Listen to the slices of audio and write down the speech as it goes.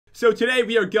So today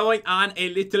we are going on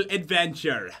a little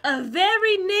adventure. A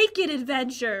very naked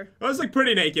adventure. I was like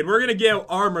pretty naked. We're gonna go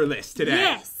armorless today.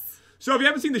 Yes. So if you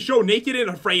haven't seen the show Naked and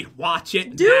Afraid, watch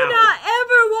it Do now. not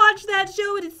ever watch that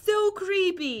show. It is so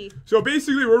creepy. So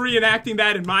basically we're reenacting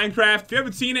that in Minecraft. If you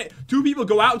haven't seen it, two people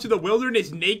go out into the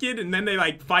wilderness naked and then they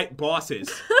like fight bosses.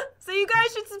 So you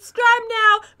guys should subscribe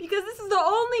now because this is the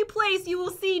only place you will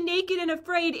see Naked and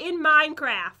Afraid in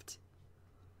Minecraft.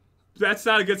 That's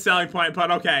not a good selling point, but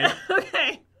okay.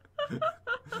 Okay.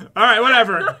 Alright,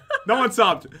 whatever. No one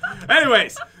subbed.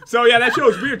 Anyways, so yeah, that show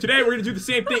is weird. Today we're gonna do the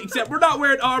same thing, except we're not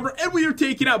wearing armor and we are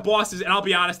taking out bosses, and I'll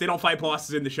be honest, they don't fight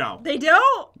bosses in the show. They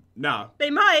don't? No.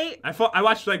 They might. I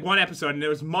watched like one episode and there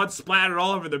was mud splattered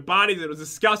all over their bodies. It was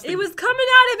disgusting. It was coming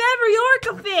out of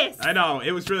every orifice. I know,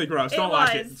 it was really gross. Don't It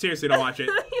watch was. it. Seriously, don't watch it.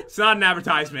 It's not an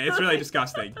advertisement. It's really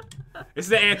disgusting. It's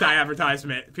the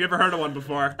anti-advertisement. If you ever heard of one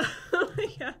before.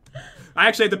 Yeah. I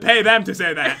actually had to pay them to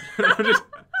say that.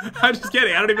 I'm just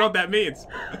kidding. I don't even know what that means.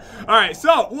 Alright,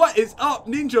 so what is up,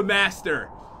 Ninja Master?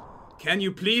 Can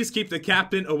you please keep the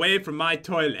captain away from my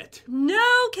toilet?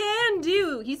 No can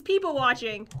do. He's people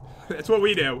watching. That's what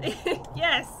we do.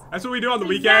 Yes. That's what we do on the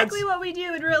weekends. Exactly what we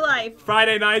do in real life.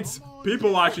 Friday nights,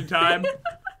 people watching time.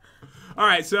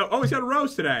 Alright, so, oh, he's got a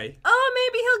rose today. Oh,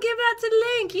 maybe he'll give that to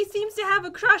Link. He seems to have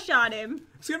a crush on him.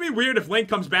 It's gonna be weird if Link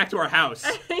comes back to our house.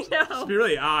 I know. It'd be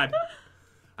really odd.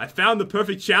 I found the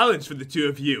perfect challenge for the two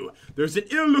of you. There's an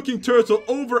ill-looking turtle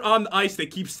over on the ice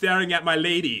that keeps staring at my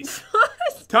ladies.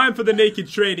 Time for the naked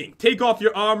training. Take off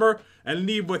your armor and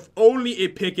leave with only a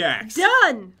pickaxe.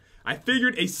 Done. I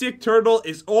figured a sick turtle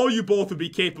is all you both would be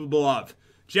capable of.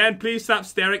 Jen, please stop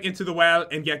staring into the well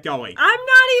and get going. I'm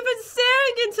not even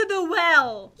staring into the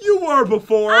well. You were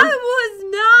before. I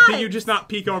was not. Did you just not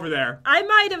peek over there? I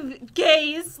might have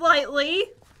gazed slightly,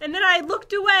 and then I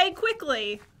looked away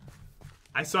quickly.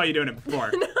 I saw you doing it before.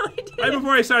 No, I didn't. Right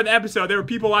before I started the episode, there were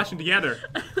people watching together.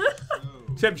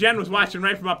 Except Jen was watching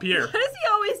right from up here. Why does he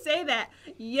always say that?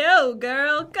 Yo,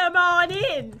 girl, come on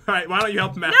in. Alright, why don't you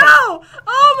help him out? No!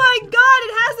 Oh my god,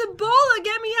 it has Ebola!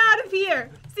 Get me out of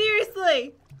here!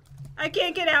 Seriously. I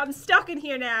can't get out. I'm stuck in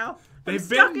here now. I'm They've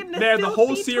stuck been in there the whole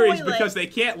filthy series toilet. because they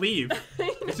can't leave.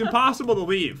 It's impossible to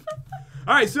leave.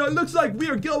 Alright, so it looks like we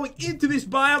are going into this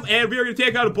biome and we are going to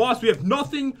take out a boss. We have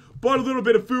nothing but a little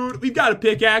bit of food. We've got a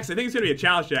pickaxe. I think it's going to be a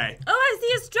challenge today. Oh, I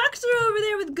see a structure over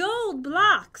there with gold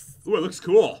blocks. Ooh, it looks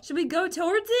cool. Should we go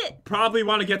towards it? Probably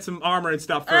want to get some armor and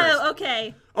stuff first. Oh,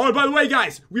 okay. Oh, and by the way,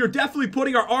 guys, we are definitely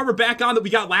putting our armor back on that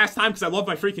we got last time because I love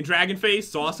my freaking dragon face.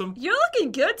 It's awesome. You're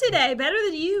looking good today, better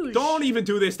than you. Don't even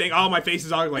do this thing. Oh, my face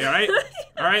is ugly, alright?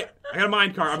 Alright? I got a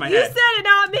minecart on my You head. said it,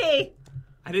 not me.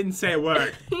 I didn't say a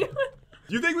word.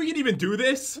 You think we can even do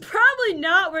this? Probably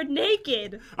not. We're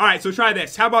naked. Alright, so try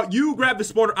this. How about you grab the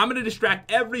spawner? I'm gonna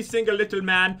distract every single little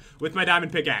man with my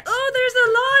diamond pickaxe. Oh, there's a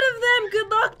lot of them. Good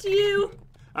luck to you.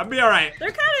 I'll be alright.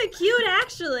 They're kind of cute,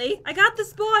 actually. I got the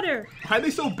spawner. Why are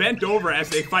they so bent over as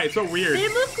they fight? It's so weird. They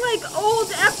look like old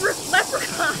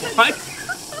leprechauns. What?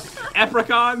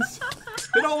 Leprechauns?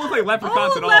 They don't look like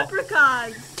leprechauns at Old all.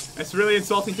 leprechauns. That's really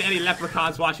insulting to any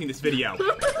leprechauns watching this video.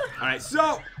 Alright,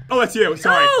 so... Oh, that's you.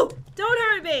 Sorry. Oh, don't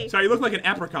hurt me. Sorry, you look like an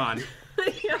apricot.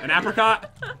 An apricot?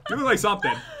 You look like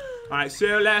something. Alright,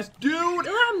 so last dude.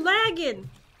 Oh, I'm lagging.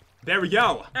 There we go.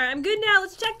 All right, I'm good now.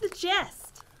 Let's check the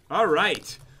chest.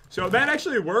 Alright. So that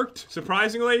actually worked,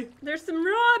 surprisingly. There's some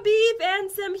raw beef and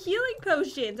some healing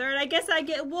potions. All right, I guess I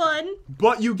get one.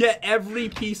 But you get every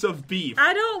piece of beef.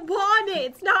 I don't want it.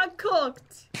 It's not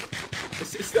cooked.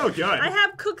 It's still good. I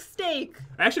have cooked steak.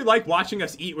 I actually like watching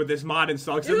us eat with this mod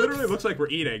installed because it Oops. literally looks like we're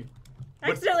eating. I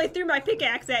accidentally threw my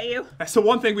pickaxe at you. That's the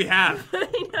one thing we have.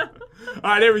 I know.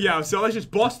 Alright, there we go. So let's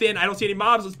just bust in. I don't see any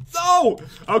mobs. No!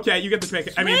 Okay, you get the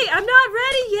pick. I mean, Wait, I'm not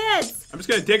ready yet. I'm just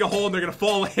gonna dig a hole and they're gonna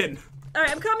fall in. All right,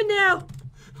 I'm coming now.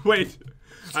 Wait.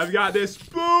 I've got this.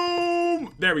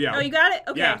 Boom! There we go. Oh, you got it?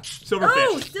 Okay. Yeah, silverfish.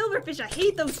 Oh, silverfish. I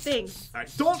hate those things.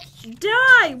 Alright, don't.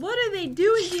 Die! What are they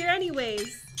doing here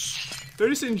anyways? They're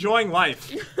just enjoying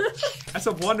life. That's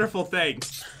a wonderful thing.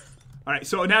 Alright,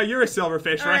 so now you're a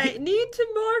silverfish, All right? right, need to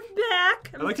morph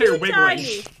back. I'm I like how you're too wiggling.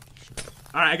 tiny.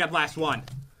 Alright, I got the last one.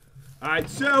 Alright,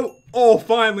 so, oh,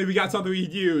 finally we got something we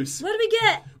could use. What do we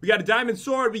get? We got a diamond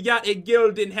sword, we got a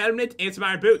gilded helmet, and some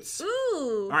iron boots.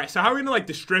 Ooh. Alright, so how are we gonna, like,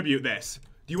 distribute this?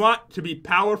 Do you want to be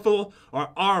powerful or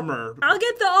armor? I'll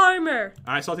get the armor.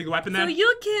 Alright, so I'll take the weapon So then.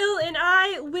 you'll kill and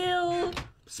I will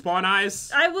Spawn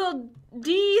eyes.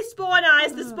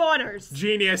 despawnize the spawners.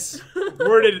 Genius.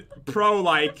 Worded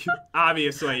pro-like,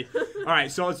 obviously.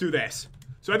 Alright, so let's do this.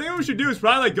 So I think what we should do is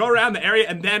probably, like, go around the area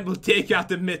and then we'll take out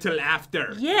the middle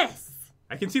after. Yes.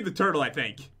 I can see the turtle, I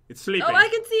think. It's sleeping. Oh, I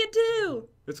can see it too.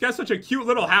 It's got such a cute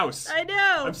little house. I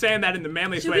know. I'm saying that in the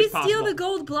manliest Should way we as possible. steal the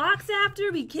gold blocks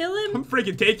after we kill him? I'm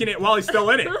freaking taking it while he's still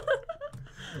in it.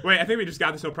 Wait, I think we just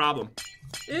got this, no problem.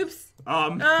 Oops.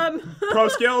 Pro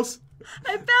skills?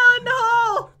 I fell in the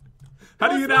hole. How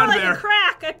do you It's get out more of like there? a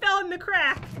crack. I fell in the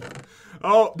crack.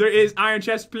 Oh, there is iron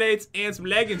chest plates and some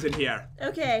leggings in here.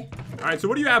 Okay. All right, so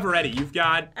what do you have already? You've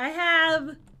got... I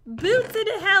have boots and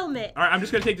a helmet. All right, I'm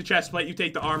just going to take the chest plate. You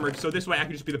take the armor, so this way I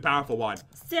can just be the powerful one.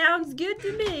 Sounds good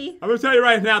to me. I'm going to tell you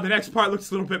right now, the next part looks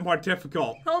a little bit more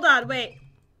difficult. Hold on, wait.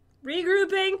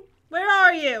 Regrouping? Where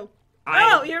are you?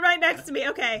 Oh, you're right next to me.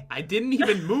 Okay. I didn't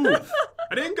even move.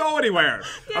 I didn't go anywhere.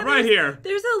 Yeah, I'm right here.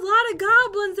 There's a lot of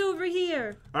goblins over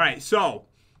here. All right, so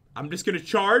I'm just going to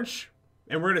charge,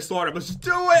 and we're going to slaughter them. Let's just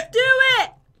do it. Do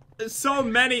it! There's so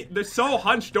many. They're so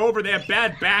hunched over. They have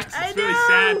bad backs. It's really I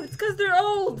sad. know. It's because they're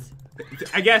old.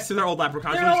 I guess they're old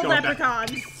leprechauns. They're We'll just old go with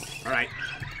that. leprechauns. All right.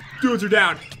 Dudes are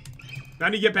down. Now I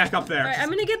need to get back up there. All right, I'm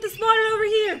gonna get the spawner over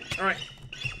here. All right.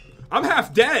 I'm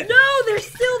half dead. No, there's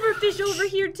silverfish over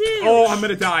here too. Oh, I'm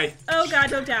gonna die. Oh God,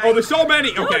 don't die. Oh, there's so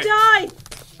many. Don't Okay. die.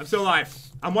 I'm still alive.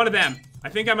 I'm one of them. I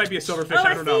think I might be a silverfish. Oh,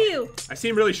 I don't know. see you. I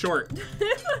seem really short.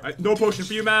 No potion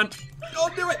for you, man.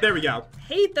 Don't do it. There we go.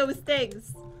 Hate those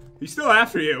things. He's still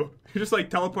after you. He just like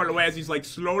teleported away as he's like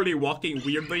slowly walking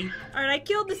weirdly. All right, I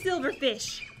killed the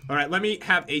silverfish. All right, let me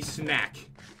have a snack.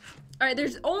 All right,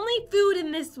 there's only food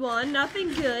in this one.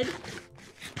 Nothing good.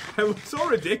 I look so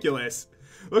ridiculous.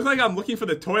 Look like I'm looking for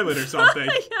the toilet or something.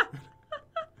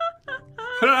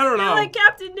 I don't know. You're like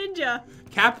Captain Ninja.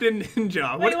 Captain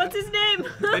Ninja. Wait, what's his name?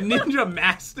 The Ninja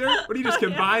Master? What do you just Oh,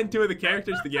 yeah. combine two of the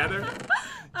characters together?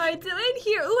 All right, so in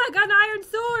here, ooh, I got an iron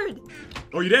sword.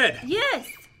 Oh, you did? Yes.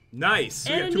 Nice. So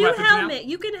you And have a two new weapons helmet.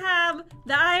 You can have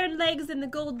the iron legs and the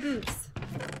gold boots.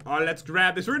 now? Oh, let's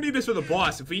grab this. We're gonna need this for the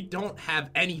boss. If we don't have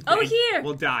anything, Oh, here.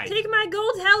 we'll die. Take my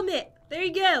gold helmet. There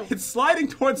you go. It's sliding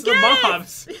towards the Yes!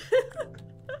 mobs.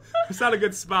 It's not a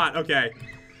good spot. Okay.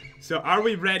 So are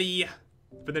we ready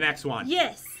for the next one?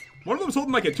 Yes. One of them's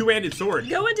holding like a two-handed sword.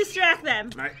 Go and distract them.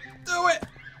 All right. Do it.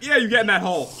 Yeah, you get in that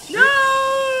hole.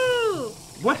 No!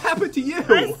 What happened to you? I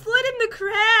slid in the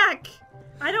crack.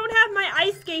 I don't have my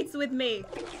ice skates with me.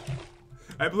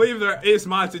 I believe there is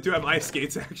mods that do have ice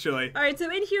skates, actually. All right, so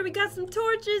in here we got some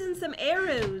torches and some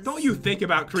arrows. Don't you think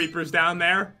about creepers down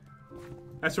there?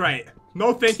 That's right.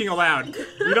 No thinking allowed.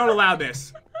 We don't allow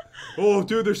this. Oh,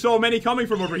 dude, there's so many coming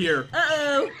from over here.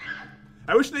 Uh-oh.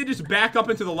 I wish they'd just back up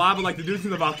into the lava like the dudes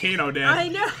in the volcano did. I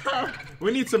know.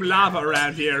 We need some lava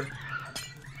around here.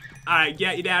 Alright,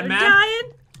 get you down, We're man.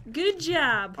 dying. Good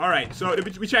job. Alright, so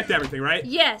we checked everything, right?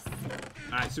 Yes.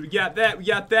 Alright, so we got that, we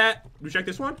got that. Did we check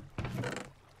this one?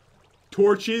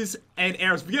 Torches and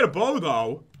arrows. If we get a bow,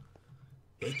 though,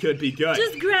 it could be good.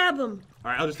 Just grab them.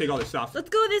 Alright, I'll just take all this stuff. Let's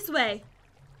go this way.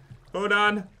 Hold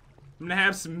on. I'm gonna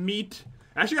have some meat.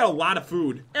 I actually got a lot of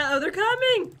food. Uh-oh, they're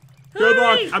coming. Good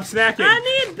luck. Hurry. I'm snacking.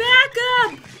 I need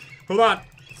backup. Hold on.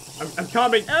 I'm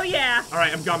coming. Oh, yeah.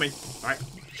 Alright, I'm coming. Alright.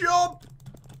 Jump!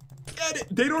 Get it.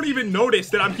 They don't even notice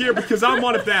that I'm here because I'm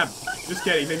one of them. Just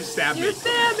kidding. They just stabbed Your me.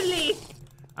 family.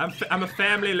 I'm a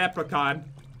family leprechaun.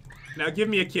 Now give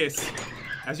me a kiss.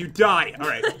 As you die.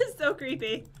 Alright. So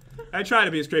creepy. I try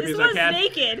to be as creepy This as I one's can.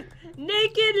 naked.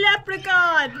 Naked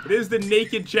leprechaun. It is the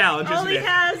naked challenge, All isn't he it?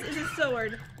 has is a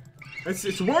sword.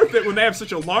 It's worth it when they have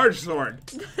such a large sword.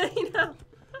 I know.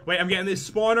 Wait, I'm getting this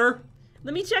spawner.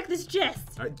 Let me check this chest.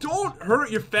 Alright, don't hurt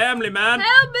your family, man.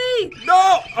 Help me!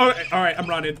 No! Alright, I'm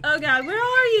running. Oh God, where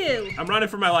are you? I'm running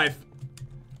for my life.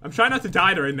 I'm trying not to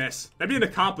die during this. That'd be an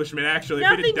accomplishment, actually, if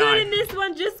we Nothing didn't die. good in this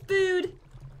one, just food.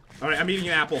 Alright, I'm eating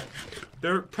an apple.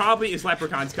 There probably is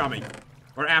leprechauns coming.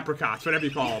 Or apricots, whatever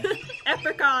you call them.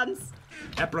 Leprechauns.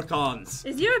 Leprechauns.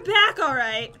 Is your back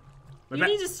alright? My You back-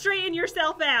 need to straighten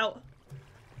yourself out.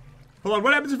 Hold on,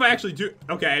 what happens if I actually do...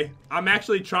 Okay, I'm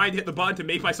actually trying to hit the button to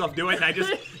make myself do it, and I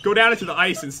just go down into the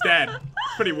ice instead.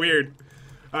 It's pretty weird.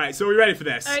 Alright, so are we ready for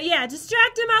this? Alright, yeah,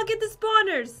 distract him, I'll get the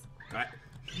spawners. Alright.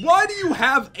 Why do you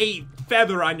have a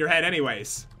feather on your head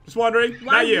anyways? Just wondering.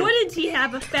 Why Not you. wouldn't he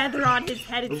have a feather on his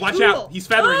head? It's Watch cool. out, he's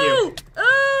feathering you. Ooh!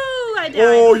 Ooh, I died.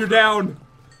 Oh, you're down.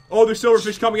 Oh, there's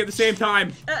silverfish coming at the same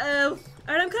time. Uh-oh.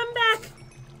 Alright, I'm coming back.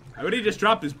 Would he just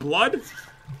drop his blood?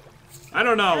 I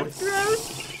don't know. That's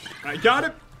gross. I got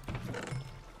it.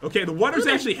 Okay, the water's Ooh,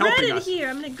 there's actually bread helping in us. here.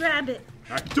 I'm gonna grab it.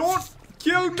 Alright, don't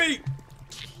kill me.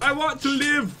 I want to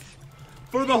live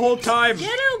for the whole time.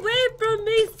 Get away from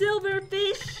me,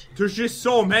 silverfish. There's just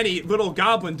so many little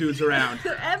goblin dudes around.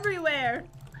 They're everywhere.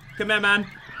 Come on, man.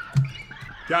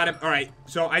 Got him. Alright,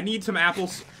 so I need some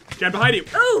apples. Jen, behind you.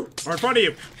 Ooh! Or in front of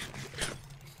you.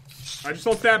 Alright, just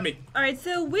don't stab me. Alright,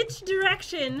 so which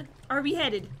direction are we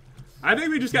headed? I think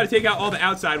we just gotta take out all the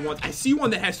outside ones. I see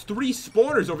one that has 3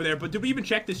 spawners over there, but did we even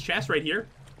check this chest right here?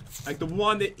 Like the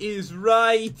one that is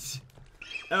right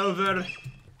over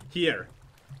here.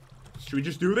 Should we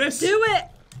just do this? Do it.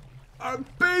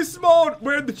 Beast mode!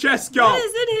 Where'd the chest go? What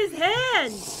is in his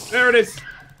hand? There it is.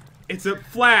 It's a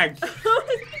flag.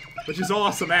 Which is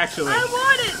awesome, actually. I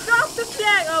want it. Drop the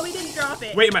flag. Oh, we didn't drop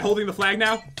it. Wait, am I holding the flag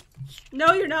now?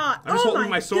 No, you're not. I'm just holding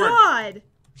my sword. God.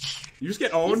 You just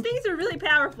get These owned? things are really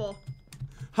powerful.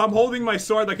 I'm holding my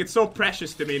sword like it's so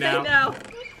precious to me now. I know.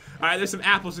 Alright, there's some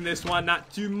apples in this one.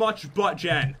 Not too much, but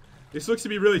Jen. This looks to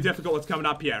be really difficult what's coming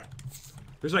up here.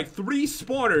 There's like 3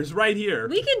 spawners right here.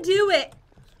 We can do it.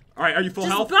 Alright, are you full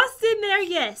health? Just bust in there,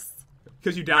 yes.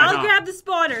 Because you died, I'll grab the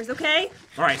spawners, okay?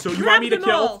 Alright, so you Grab want me to them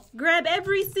kill? all. Grab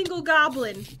every single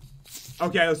goblin.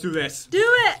 Okay, let's do this. Do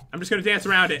it. I'm just gonna dance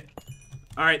around it.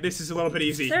 Alright, this is a little bit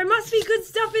easy. There must be good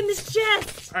stuff in this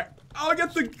chest. Alright, I'll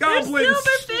get the There's goblins.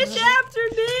 silverfish after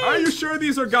me. Are you sure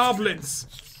these are goblins?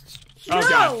 No, Oh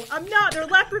god. I'm not. They're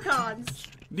leprechauns.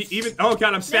 Oh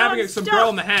god, I'm stabbing I'm some stuck. girl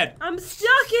in the head. I'm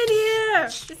stuck in here.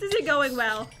 This isn't going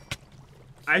well.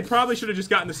 I probably should have just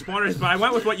gotten the spawners, but I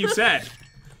went with what you said.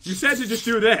 You said to just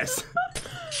do this.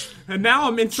 And now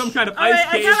I'm in some kind of ice Alright,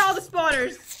 I cave. got all the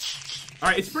spawners.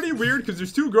 Alright, it's pretty weird because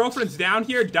there's 2 girlfriends down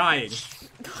here dying.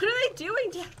 What are they doing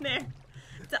down there?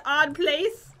 It's an odd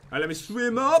place. Alright, let me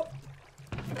swim up.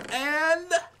 And...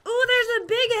 Ooh, there's a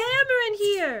big hammer in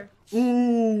here.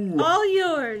 Ooh. All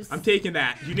yours. I'm taking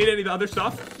that. Do you need any of the other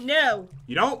stuff? No.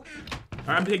 You don't? Alright,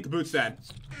 I'm gonna take the boots then.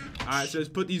 Alright, so let's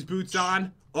put these boots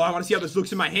on. Oh, I want to see how this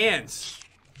looks in my hands.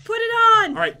 Put it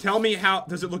on. Alright, tell me how...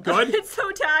 Does it look good? It's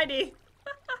so tiny.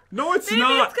 No, it's Maybe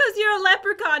not. it's because you're a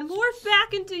leprechaun. Morph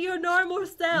back into your normal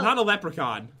self. I'm not a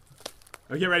leprechaun.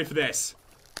 Oh, get ready for this.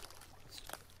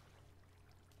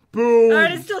 Boom.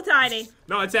 Alright, it's still tiny.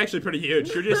 No, it's actually pretty huge.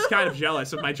 You're just kind of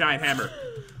jealous of my giant hammer.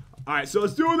 Alright, so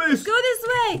let's do this. Go this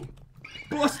way.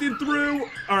 Busting through.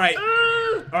 Alright.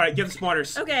 Alright, get the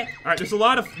spawners. Okay. Alright, there's a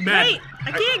lot of men. Wait,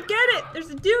 I can't get it. There's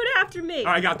a dude after me.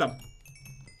 Alright, I got them.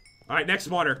 Alright, next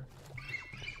spawner.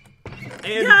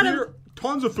 And Got him. here,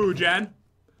 tons of food, Jen.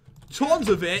 Tons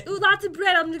of it. Ooh, lots of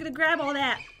bread. I'm just gonna grab all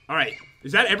that. Alright,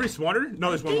 is that every spawner? No,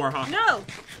 there's one more, huh? No.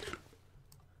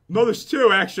 No, there's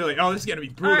 2, actually. Oh, this is gonna be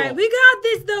brutal. Alright, we got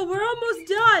this though. We're almost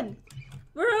done.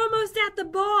 We're almost at the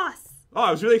boss. Oh,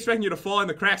 I was really expecting you to fall in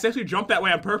the cracks. I actually jumped that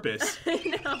way on purpose.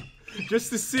 I know. Just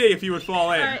to see if you would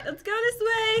fall in. Alright, let's go this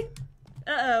way.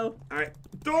 Uh-oh. Alright,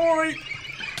 don't worry.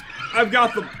 I've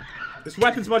got them. This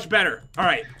weapon's much better.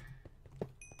 Alright,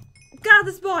 Got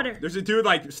the spawner. there's a dude,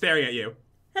 like, staring at you.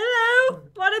 Hello?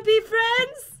 Wanna be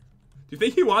friends? Do you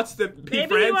think he wants to be Maybe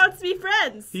friends? he wants to be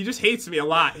friends. He just hates me a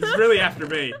lot. He's really after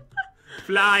me.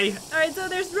 Fly. Alright, so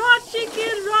there's raw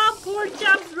chicken, raw pork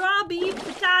chops, raw beef,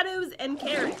 potatoes, and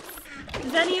carrots.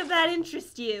 Does any of that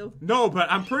interest you? No, but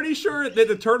I'm pretty sure that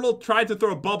the turtle tried to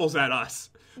throw bubbles at us.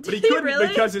 But he Did he couldn't really?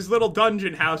 because his little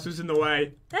dungeon house was in the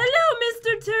way. Hello,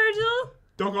 Mr. Turtle.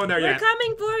 Don't go in there We're yet.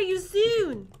 coming for you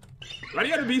soon. Why do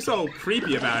you gotta be so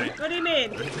creepy about it? What do you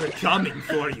mean? We're coming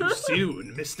for you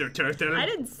soon, Mr. Turtle. I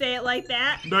didn't say it like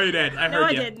that. No, you did. I heard No, I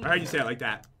you. didn't. I heard you say it like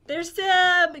that. There's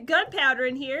some gunpowder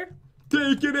in here.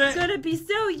 Taking it. Gonna be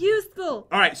so useful.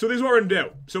 All right, so this is what we're gonna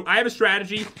do. So I have a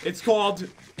strategy. It's called.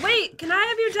 Wait, can I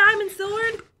have your diamond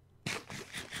sword?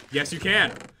 Yes, you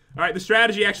can. All right, the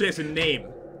strategy actually has a name.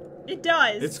 It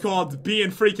does. It's called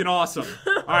being freaking awesome.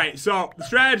 All right, so the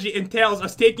strategy entails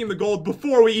us taking the gold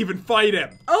before we even fight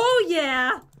him. Oh,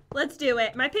 yeah. Let's do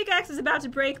it. My pickaxe is about to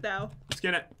break, though. Just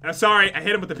gonna. Sorry, I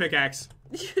hit him with the pickaxe.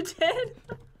 You did?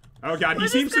 Oh God, We're he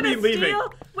just seems to be gonna leaving.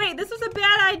 steal- Wait, this was a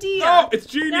bad idea. Oh, it's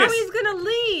genius. Now he's gonna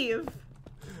leave.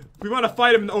 We want to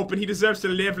fight him in the open. He deserves to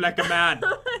live like a man.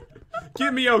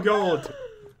 Give me your gold.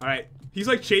 All right, he's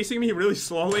like chasing me really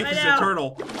slowly. I He's a know.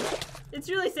 turtle. It's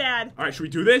really sad. All right, should we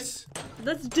do this?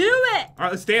 Let's do it. All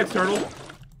right, let's dance, turtle.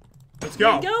 Let's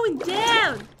go. We're going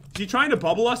down. Is he trying to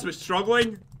bubble us but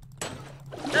struggling?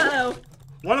 Uh-oh.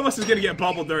 One of us is gonna get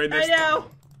bubbled during this. I know.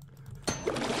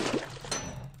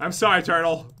 I'm sorry,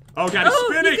 turtle. Oh God, he's Oh,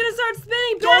 spinning. he's gonna start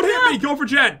spinning. Don't Back hit up. me. Go for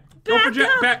Jen. Go for Back Jen.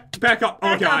 up. Back up. Oh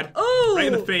Back God. up. Ooh. Right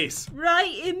in the face.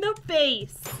 Right in the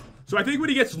face. So I think when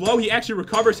he gets low, he actually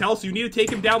recovers health. So you need to take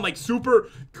him down like super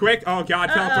quick. Oh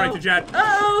God, fell right to Jen.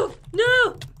 Uh-oh.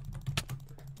 No.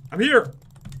 I'm here.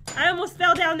 I almost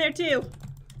fell down there, too.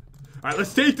 All right,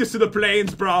 let's take this to the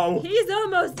plains, bro. He's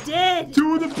almost dead.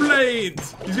 To the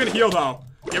plains. He's gonna heal though.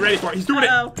 Get ready for it. He's doing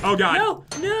Uh-oh. it. Oh God. No,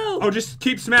 no. Oh, just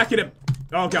keep smacking him.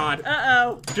 Oh God.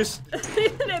 Uh-oh. Just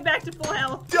Get back to full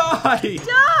health. die.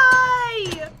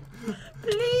 Die!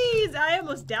 Please! I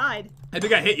almost died. I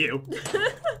think I hit you.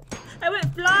 I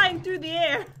went flying through the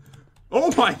air.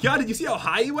 Oh my god, did you see how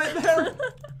high he went there?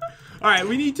 Alright,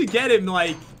 we need to get him,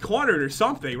 like, cornered or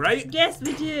something, right? Yes,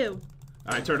 we do.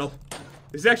 Alright, Turtle.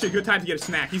 This is actually a good time to get a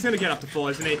snack. He's gonna get up to full,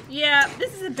 isn't he? Yeah,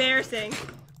 this is embarrassing.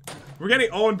 We're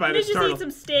getting owned by this Did you turtle. eat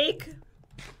some steak?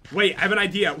 Wait, I have an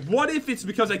idea. What if it's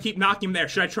because I keep knocking him there?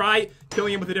 Should I try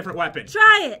killing him with a different weapon?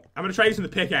 Try it. I'm gonna try using the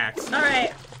pickaxe.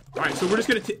 Alright. Alright, so we're just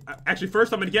gonna actually,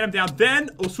 first I'm gonna get him down, then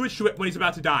we'll switch to it when he's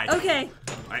about to die. Okay.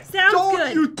 Right. Sounds Don't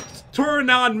good. you turn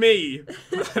on me.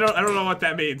 I don't know what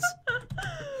that means.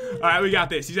 Alright, we got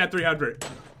this. He's at 300.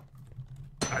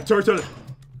 Alright, Turtle.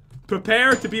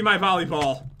 Prepare to be my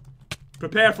volleyball.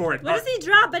 Prepare for it. What does he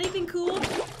drop? Anything cool?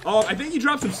 Oh, I think he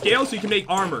dropped some scales so you can make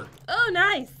armor. Oh,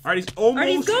 nice. Alright, he's almost... Alright,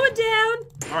 he's going down.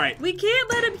 Alright, We can't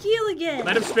let him heal again.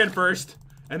 let him spin first,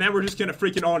 and then we're just gonna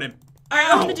freaking own him.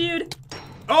 Alright, own the dude.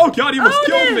 Oh god, he almost Own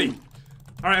killed him. me!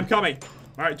 Alright, I'm coming.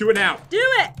 Alright, do it now. Do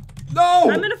it. No!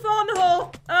 I'm gonna fall in the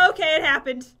hole. Okay, it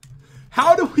happened.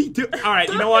 How do we do... Alright,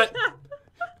 you know what?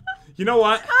 You know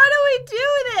what? How do we do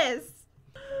this?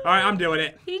 Alright, I'm doing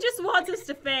it. He just wants us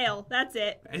to fail. That's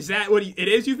it. Is that what it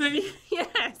is, you think?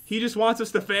 Yes. He just wants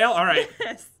us to fail? Alright.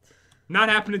 Yes. Not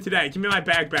happening today. Give me my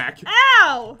bag back.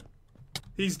 Ow!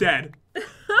 He's dead. Oh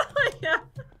my god.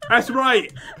 That's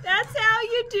right. That's how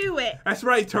you do it. That's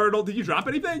right, Turtle. Did you drop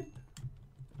anything?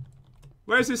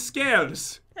 Where's his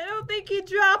scales? I don't think he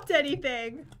dropped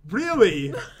anything.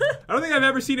 Really? I don't think I've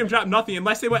ever seen him drop nothing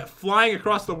unless they went flying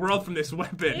across the world from this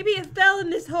weapon. Maybe it fell in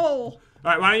this hole.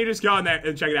 Alright, why don't you just go in there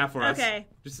and check it out for us? Okay.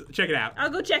 Just check it out. I'll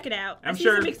go check it out. I I'm see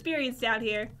sure- some experience down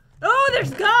here. Oh, there's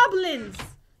goblins!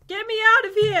 Get me out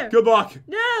of here! Good luck.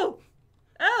 No!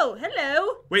 Oh,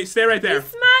 hello. Wait, stay right there. He's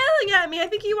smiling at me. I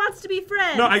think he wants to be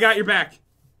friends. No, I got your back.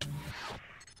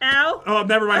 Ow. Oh,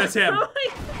 never mind, that's him. Oh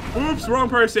my- Oops, wrong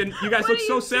person. You guys What look are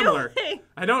so you similar. doing?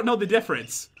 I don't know the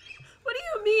difference. What do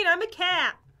you mean? I'm a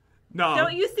cat. No.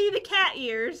 Don't you see the cat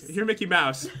ears? You're Mickey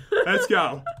Mouse. Let's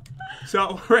go.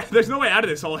 So, there's no way out of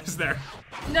this hole, is there?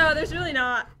 No, there's really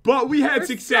not. But we had We're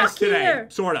success stuck today. here.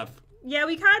 Sort of. Yeah,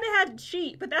 we kind of had to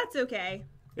cheat, but that's okay.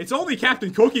 It's only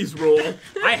Captain Cookie's rule.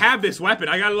 I have this weapon.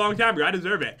 I got it a long time ago. I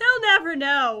deserve it. He'll never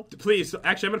know. Please,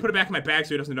 actually, I'm gonna put it back in my bag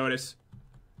so he doesn't notice.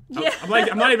 Yeah.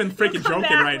 I'm not even freaking He'll come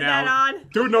joking back right with that now. on.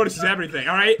 Dude notices everything,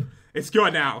 alright? It's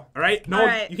good now, alright? No, All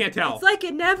right. you can't tell. It's like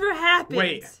it never happened.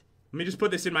 Wait, let me just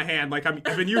put this in my hand. Like, I've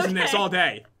been using this Okay. all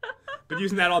day. Been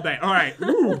using that all day. Alright.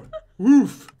 Ooh.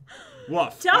 Woof.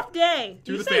 Woof. Tough day.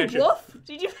 Do Did you the say fan shit. woof?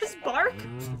 Did you just bark?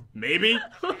 Maybe?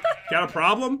 Got a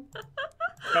problem?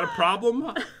 Got a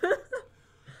problem?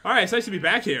 Alright, it's nice to be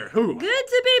back here. Ooh. Good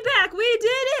to be back. We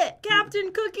did it,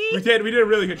 Captain Cookie. We did a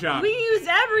really good job. We used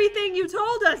everything you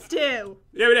told us to.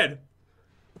 Yeah, we did.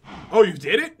 Oh, you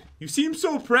did it? You seem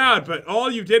so proud, but all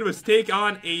you did was take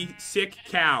on a sick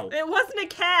cow. It wasn't a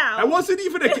cow. I wasn't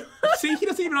even a... See, he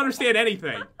doesn't even understand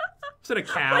anything. It wasn't a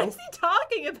cow. What is he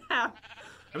talking about?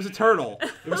 It was a turtle.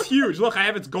 It was huge. Look, I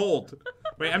have its gold.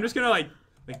 Wait, I'm just gonna, like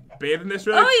bathe in this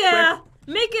really Oh yeah,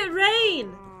 quick. make it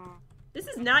rain. This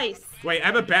is nice. Wait, I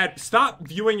have a bad... Stop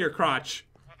viewing your crotch.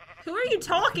 Who are you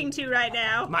talking to right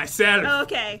now? Myself. Oh,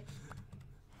 okay.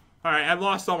 Alright, I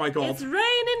lost all my gold. It's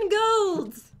raining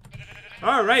golds.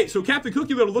 Alright, so Captain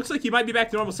Cookie Little looks like he might be back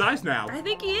to normal size now. I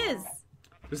think he is.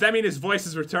 Does that mean his voice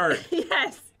has returned?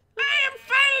 Yes. I am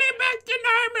finally back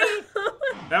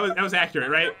to normal! That was accurate,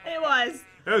 right? It was.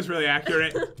 That was really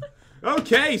accurate.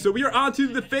 Okay, so we are on to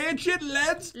the fan shit.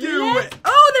 Let's do it.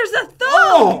 Oh, there's a thumb.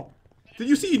 Oh! Did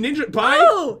you see Ninja Pie?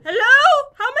 Oh, hello?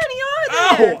 How many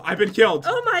are there? Oh! I've been killed.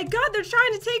 Oh my god, they're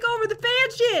trying to take over the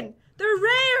mansion. They're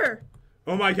rare.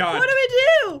 Oh my god. What do we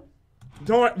do?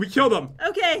 Don't worry, we killed them.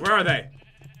 Okay. Where are they?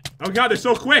 Oh god, they're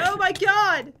so quick. Oh my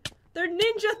god. They're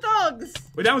ninja thugs.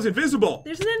 Wait, that was invisible.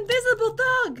 There's an invisible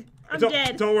thug. I'm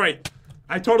dead. Don't worry.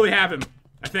 I totally have him.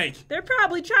 I think. They're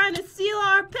probably trying to steal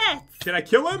our pets. Did I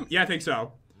kill him? Yeah, I think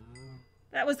so.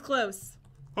 That was close.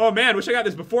 Oh man, wish I got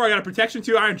this before. I got a protection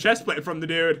 2 iron chestplate from the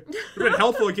dude. Would have been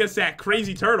helpful against that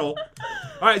crazy turtle.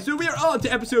 Alright, so we are on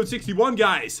to episode 61,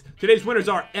 guys. Today's winners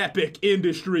are Epic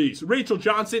Industries, Rachel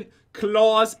Johnson,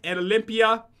 Claus, and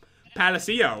Olympia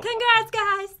Palacio. Congrats,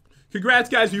 guys. Congrats,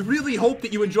 guys. We really hope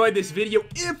that you enjoyed this video.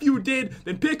 If you did,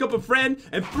 then pick up a friend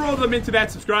and throw them into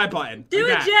that subscribe button. Do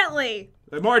Like it that. gently.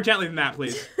 More gently than that,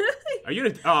 please. Are you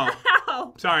gonna... Oh,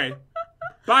 Ow. sorry.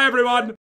 Bye, everyone.